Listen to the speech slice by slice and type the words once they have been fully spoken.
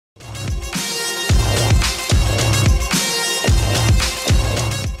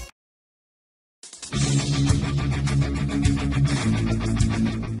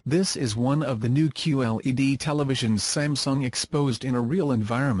This is one of the new QLED televisions Samsung exposed in a real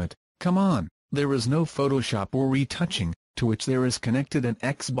environment. Come on, there is no Photoshop or retouching, to which there is connected an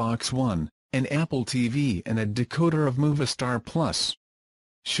Xbox One, an Apple TV and a decoder of Movistar Plus.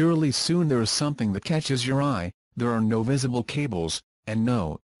 Surely soon there is something that catches your eye. There are no visible cables, and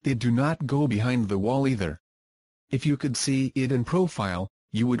no, they do not go behind the wall either. If you could see it in profile,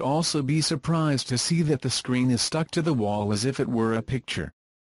 you would also be surprised to see that the screen is stuck to the wall as if it were a picture.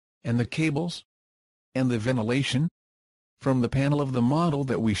 And the cables? And the ventilation? From the panel of the model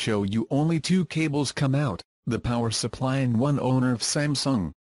that we show you, only two cables come out, the power supply and one owner of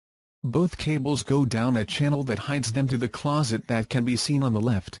Samsung. Both cables go down a channel that hides them to the closet that can be seen on the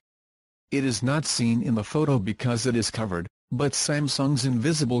left. It is not seen in the photo because it is covered, but Samsung's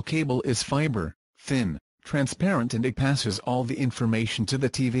invisible cable is fiber, thin, transparent, and it passes all the information to the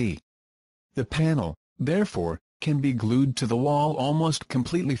TV. The panel, therefore, can be glued to the wall almost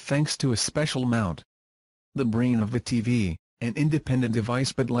completely thanks to a special mount. The brain of the TV, an independent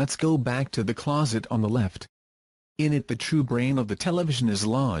device. But let's go back to the closet on the left. In it the true brain of the television is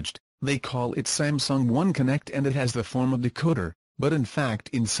lodged. They call it Samsung One Connect and it has the form of decoder, but in fact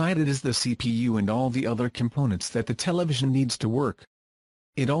inside it is the CPU and all the other components that the television needs to work.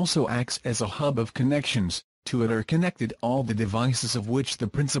 It also acts as a hub of connections. To it are connected all the devices of which the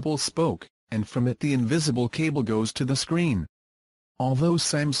principal spoke, and from it the invisible cable goes to the screen. Although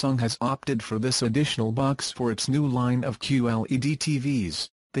Samsung has opted for this additional box for its new line of QLED TVs,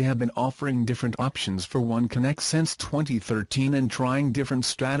 they have been offering different options for One Connect since 2013 and trying different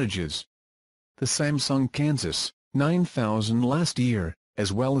strategies. The Samsung Kansas 9000 last year,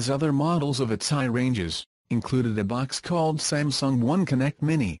 as well as other models of its high ranges, included a box called Samsung One Connect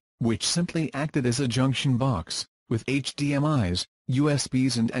Mini, which simply acted as a junction box, with HDMIs,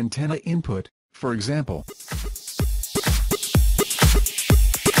 USBs and antenna input, for example.